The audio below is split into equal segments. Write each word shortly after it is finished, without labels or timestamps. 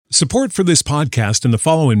Support for this podcast and the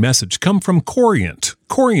following message come from Corient.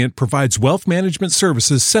 Corient provides wealth management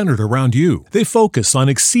services centered around you. They focus on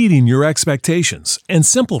exceeding your expectations and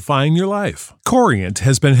simplifying your life. Corient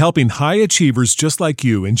has been helping high achievers just like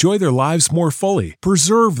you enjoy their lives more fully,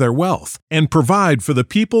 preserve their wealth, and provide for the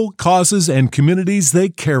people, causes, and communities they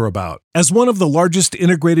care about. As one of the largest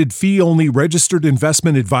integrated fee-only registered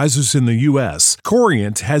investment advisors in the U.S.,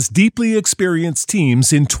 Corient has deeply experienced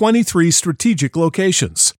teams in 23 strategic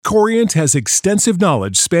locations. Corient has extensive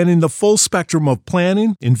knowledge spanning the full spectrum of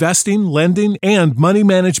planning, investing, lending, and money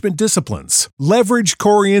management disciplines. Leverage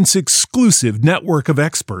Corient's exclusive network of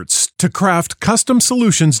experts to craft custom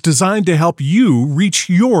solutions designed to help you reach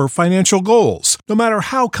your financial goals, no matter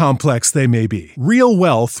how complex they may be. Real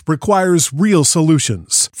wealth requires real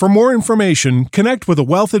solutions. For more information, connect with a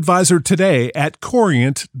wealth advisor today at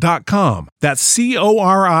Corient.com. That's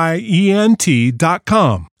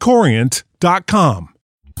Corient.com. Corient.com.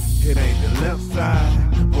 It ain't the left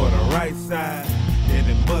side or the right side, and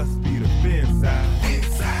it must be the fin side.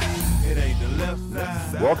 It ain't the left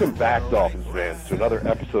side. Welcome back, Dolphins fans, to another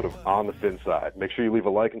episode of On the Fin Side. Make sure you leave a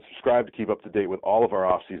like and subscribe to keep up to date with all of our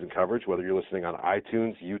off-season coverage, whether you're listening on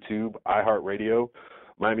iTunes, YouTube, iHeartRadio,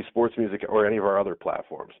 Miami Sports Music, or any of our other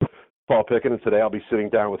platforms. Paul Pickett, and today I'll be sitting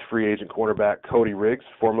down with free agent cornerback Cody Riggs,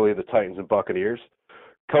 formerly of the Titans and Buccaneers.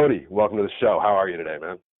 Cody, welcome to the show. How are you today,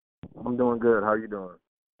 man? I'm doing good. How are you doing?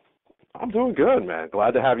 I'm doing good, man.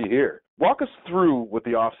 Glad to have you here. Walk us through what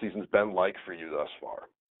the off-season's been like for you thus far.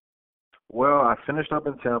 Well, I finished up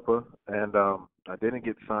in Tampa, and I didn't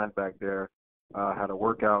get signed back there. I had a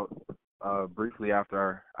workout briefly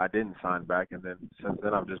after I didn't sign back, and then since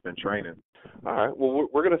then I've just been training. All right. Well,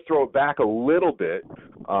 we're going to throw it back a little bit.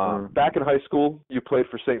 Back in high school, you played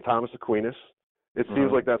for St. Thomas Aquinas. It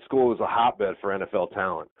seems like that school is a hotbed for NFL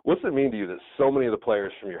talent. What's it mean to you that so many of the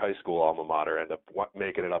players from your high school alma mater end up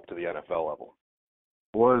making it up to the NFL level?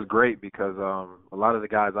 Well, it's great because a lot of the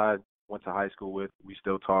guys I went to high school with, we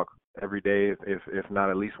still talk every day, if not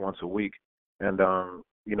at least once a week. And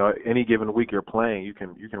you know, any given week you're playing, you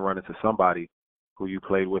can run into somebody who you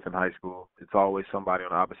played with in high school. It's always somebody on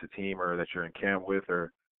the opposite team or that you're in camp with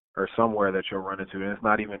or somewhere that you'll run into. And it's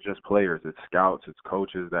not even just players. It's scouts, it's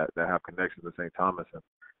coaches that have connections to St. Thomas.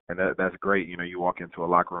 And that's great. You know, you walk into a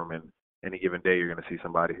locker room and any given day you're going to see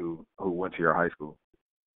somebody who went to your high school.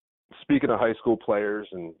 Speaking of high school players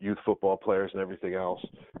and youth football players and everything else,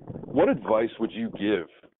 what advice would you give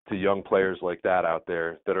to young players like that out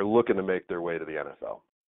there that are looking to make their way to the NFL?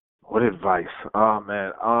 What advice? Oh,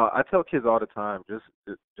 man. I tell kids all the time, just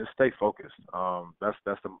stay focused. That's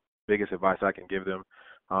the biggest advice I can give them.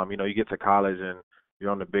 You know, you get to college and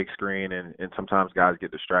you're on the big screen, and sometimes guys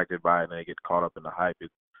get distracted by it and they get caught up in the hype. You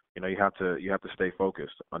know, you have to stay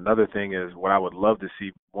focused. Another thing is what I would love to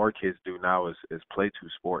see more kids do now is play two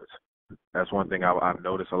sports. That's one thing I've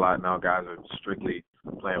noticed a lot now. Guys are strictly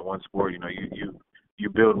playing one sport. You know, you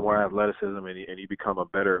build more athleticism and you become a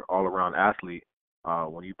better all-around athlete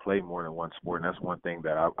when you play more than one sport. And that's one thing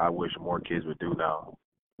that I wish more kids would do now.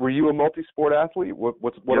 Were you a multi-sport athlete? What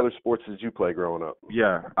other sports did you play growing up?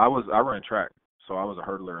 Yeah, I ran track, so I was a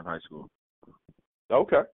hurdler in high school.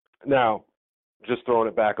 Okay. Now, just throwing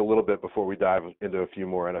it back a little bit before we dive into a few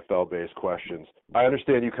more NFL-based questions. I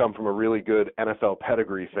understand you come from a really good NFL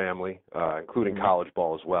pedigree family, including college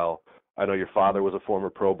ball as well. I know your father was a former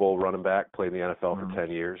Pro Bowl running back, played in the NFL for 10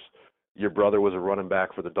 years. Your brother was a running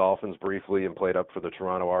back for the Dolphins briefly and played up for the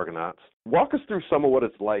Toronto Argonauts. Walk us through some of what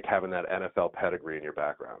it's like having that NFL pedigree in your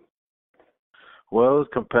background. Well, it was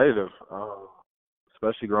competitive,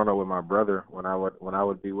 especially growing up with my brother. When I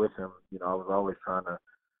would be with him, you know, I was always trying to,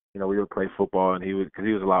 you know, we would play football, and because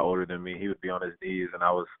he was a lot older than me, he would be on his knees, and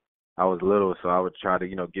I was little, so I would try to,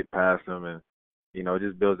 you know, get past him, and you know, it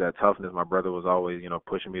just builds that toughness. My brother was always, you know,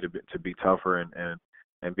 pushing me to be tougher and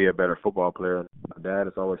be a better football player. My dad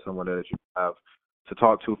is always someone that you have to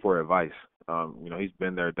talk to for advice. You know, he's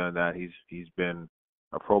been there, done that. He's been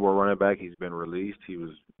a Pro Bowl running back. He's been released. He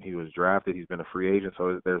was drafted. He's been a free agent.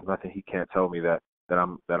 So there's nothing he can't tell me that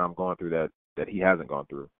I'm going through that he hasn't gone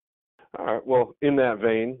through. All right. Well, in that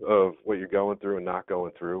vein of what you're going through and not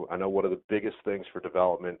going through, I know one of the biggest things for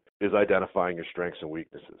development is identifying your strengths and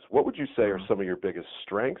weaknesses. What would you say are some of your biggest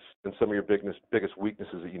strengths and some of your biggest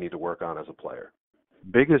weaknesses that you need to work on as a player?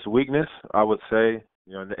 Biggest weakness, I would say,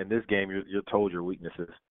 you know, in this game, you're told your weaknesses.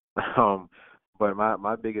 But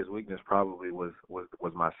my biggest weakness probably was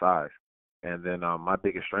my size, and then my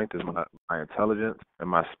biggest strength is my intelligence and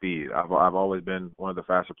my speed. I've always been one of the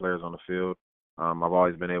faster players on the field. I've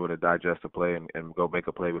always been able to digest a play and go make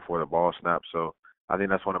a play before the ball snaps. So I think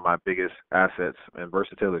that's one of my biggest assets and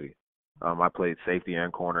versatility. I played safety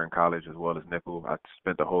and corner in college as well as nickel. I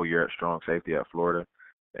spent the whole year at strong safety at Florida,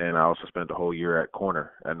 and I also spent the whole year at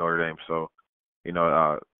corner at Notre Dame. So,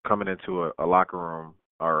 coming into a locker room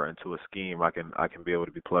or into a scheme, I can be able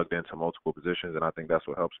to be plugged into multiple positions, and I think that's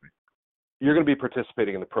what helps me. You're going to be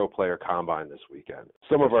participating in the Pro Player Combine this weekend.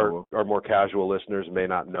 Some of our more casual listeners may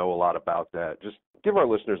not know a lot about that. Just give our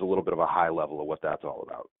listeners a little bit of a high level of what that's all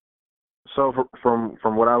about. So from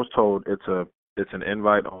what I was told, it's an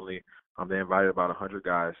invite only. They invited about 100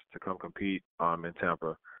 guys to come compete in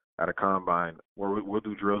Tampa at a combine where we'll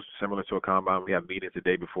do drills similar to a combine. We have meetings the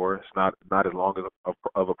day before. It's not as long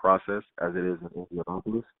of a process as it is in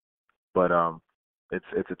Indianapolis, but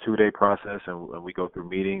it's a 2-day process, and we go through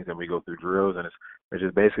meetings and we go through drills, and it's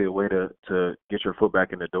just basically a way to get your foot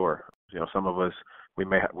back in the door. Some of us we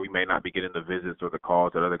may not be getting the visits or the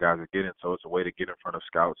calls that other guys are getting, so it's a way to get in front of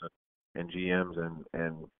scouts and GMs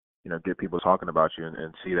and get people talking about you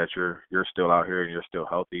and see that you're still out here and you're still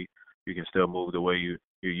healthy. You can still move the way you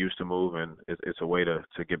used to move, and it's a way to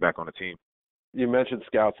get back on the team. You mentioned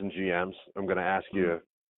scouts and GMs. I'm going to ask you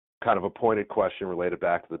kind of a pointed question related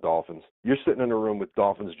back to the Dolphins. You're sitting in a room with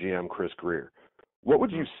Dolphins GM Chris Grier. What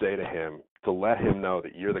would you say to him to let him know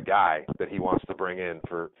that you're the guy that he wants to bring in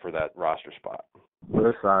for that roster spot?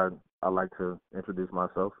 First, I like to introduce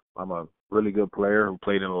myself. I'm a really good player who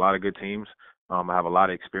played in a lot of good teams. I have a lot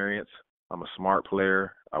of experience. I'm a smart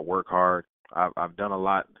player. I work hard. I've done a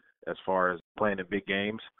lot as far as playing in big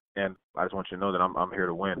games, and I just want you to know that I'm here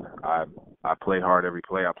to win. I play hard every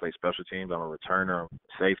play. I play special teams. I'm a returner,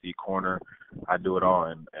 safety, corner. I do it all,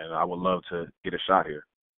 and I would love to get a shot here.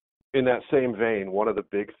 In that same vein, one of the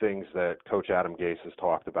big things that Coach Adam Gase has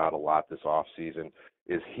talked about a lot this offseason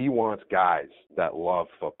is he wants guys that love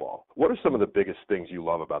football. What are some of the biggest things you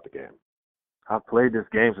love about the game? I've played this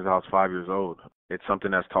game since I was 5 years old. It's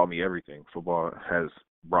something that's taught me everything. Football has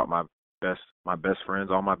brought my best friends.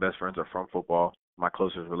 All my best friends are from football. My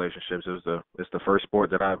closest relationships. It's the first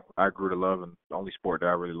sport that I grew to love, and the only sport that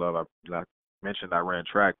I really love. I mentioned I ran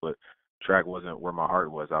track, but track wasn't where my heart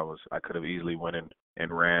was. I could have easily went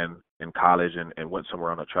and ran in college and went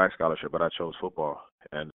somewhere on a track scholarship, but I chose football,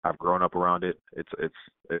 and I've grown up around it.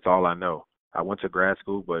 It's all I know. I went to grad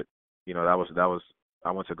school, but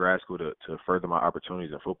I went to grad school to further my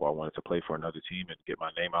opportunities in football. I wanted to play for another team and get my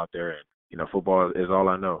name out there, and football is all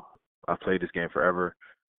I know. I've played this game forever.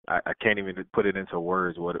 I can't even put it into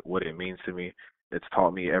words what it means to me. It's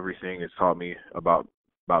taught me everything. It's taught me about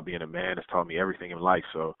being a man. It's taught me everything in life.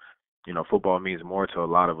 So, football means more to a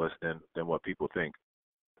lot of us than what people think.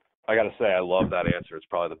 I got to say, I love that answer. It's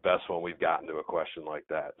probably the best one we've gotten to a question like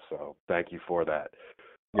that. So thank you for that.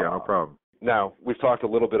 Yeah, no problem. Now, we've talked a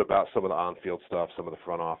little bit about some of the on-field stuff, some of the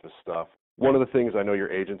front office stuff. One of the things I know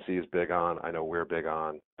your agency is big on, I know we're big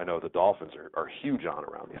on, I know the Dolphins are huge on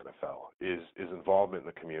around the NFL, is involvement in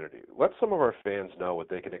the community. Let some of our fans know what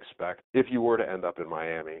they can expect if you were to end up in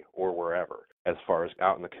Miami or wherever, as far as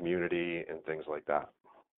out in the community and things like that.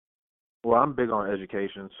 Well, I'm big on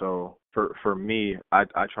education, so for me, I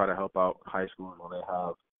try to help out high schools when they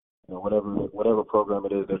have whatever program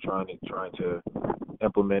it is they're trying to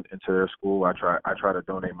implement into their school. I try to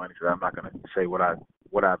donate money to that. I'm not going to say what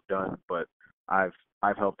I've done, but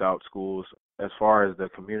I've helped out schools. As far as the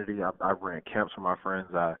community, I've ran camps for my friends.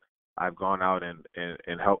 I've gone out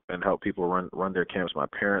and helped people run their camps. My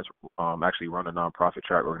parents actually run a nonprofit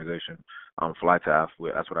track organization, Fly Taff.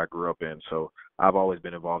 That's what I grew up in. So I've always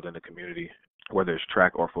been involved in the community, whether it's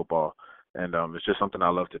track or football. And it's just something I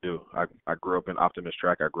love to do. I grew up in Optimist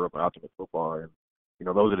track. I grew up in Optimist football, and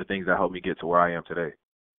those are the things that helped me get to where I am today.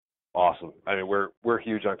 Awesome. I mean, we're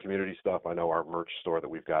huge on community stuff. I know our merch store that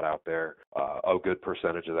we've got out there, a good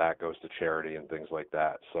percentage of that goes to charity and things like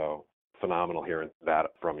that. So phenomenal hearing that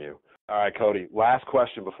from you. All right, Cody, last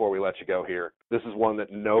question before we let you go here. This is one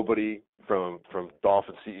that nobody from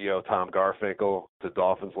Dolphins CEO Tom Garfinkel to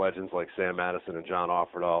Dolphins legends like Sam Madison and John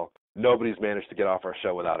Offerdahl, nobody's managed to get off our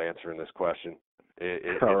show without answering this question.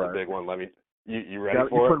 It's right. A big one. You ready for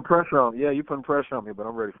it? You're putting pressure on me. Yeah, you're putting pressure on me, but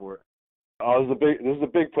I'm ready for it. Oh, this is a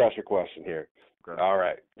big pressure question here. Okay. All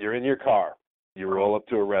right. You're in your car. You roll up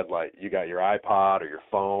to a red light. You got your iPod or your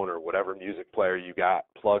phone or whatever music player you got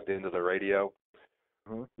plugged into the radio.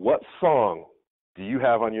 Mm-hmm. What song do you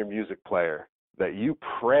have on your music player that you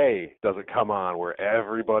pray doesn't come on where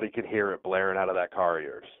everybody can hear it blaring out of that car of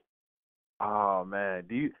yours? Oh, man.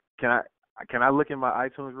 Can I look in my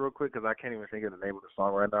iTunes real quick? Because I can't even think of the name of the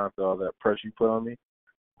song right now after all that pressure you put on me.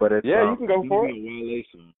 But it's, you can go for it. Wale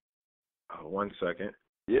song. 1 second.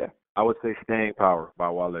 Yeah. I would say Staying Power by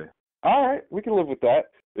Wale. All right, we can live with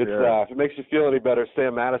that. It's if it makes you feel any better,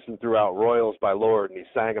 Sam Madison threw out Royals by Lord, and he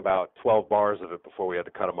sang about 12 bars of it before we had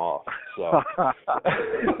to cut him off. So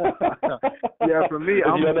yeah, for me,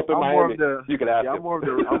 I'm more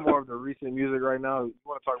of the recent music right now. You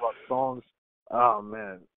want to talk about songs? Oh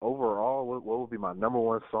man, overall, what would be my number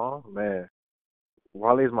one song? Man,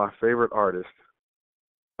 Wale's my favorite artist.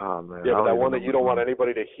 Oh man. Yeah, but that one that you don't want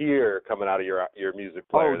anybody to hear coming out of your music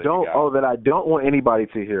player. That I don't want anybody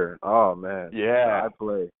to hear. Oh man. Yeah. I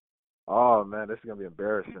play. Oh man, this is gonna be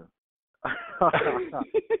embarrassing.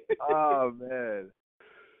 Oh man.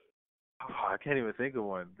 Oh, I can't even think of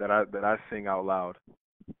one that I sing out loud.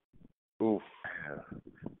 Oof.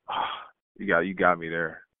 You got me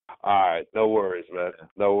there. All right, no worries, man.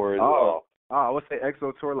 No worries at all. I would say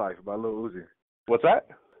EXO Tour Life by Lil Uzi. What's that?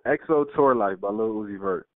 EXO Tour Life by Lil Uzi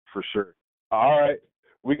Vert, for sure. All right.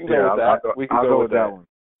 We can go with that. I'll go with that one.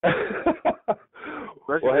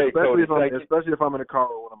 Especially if I'm in a car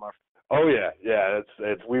with one of my friends. Oh yeah.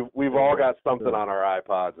 We've all got something on our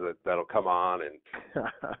iPods that'll come on, and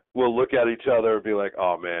we'll look at each other and be like,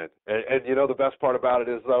 oh man. And you know the best part about it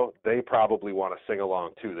is though, they probably want to sing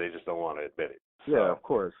along too. They just don't want to admit it. So. Yeah, of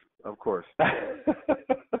course.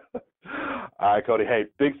 All right, Cody. Hey,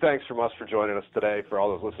 big thanks from us for joining us today. For all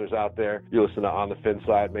those listeners out there, you listen to On the Fin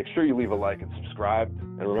Side. Make sure you leave a like and subscribe.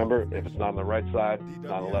 And remember, if it's not on the right side, it's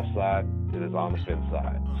not on the left side, it is on the Fin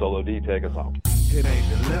Side. Solo D, take us home. It ain't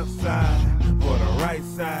the left side or the right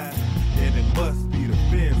side, and it must be the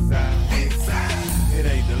Fin Side. It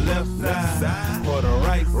ain't the left side or the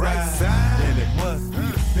right side, and it must be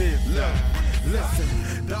the Fin Side.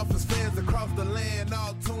 Listen, Dolphins fans across the land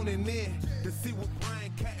all tuning in to see what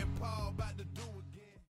Brian Cat and Paul about to do.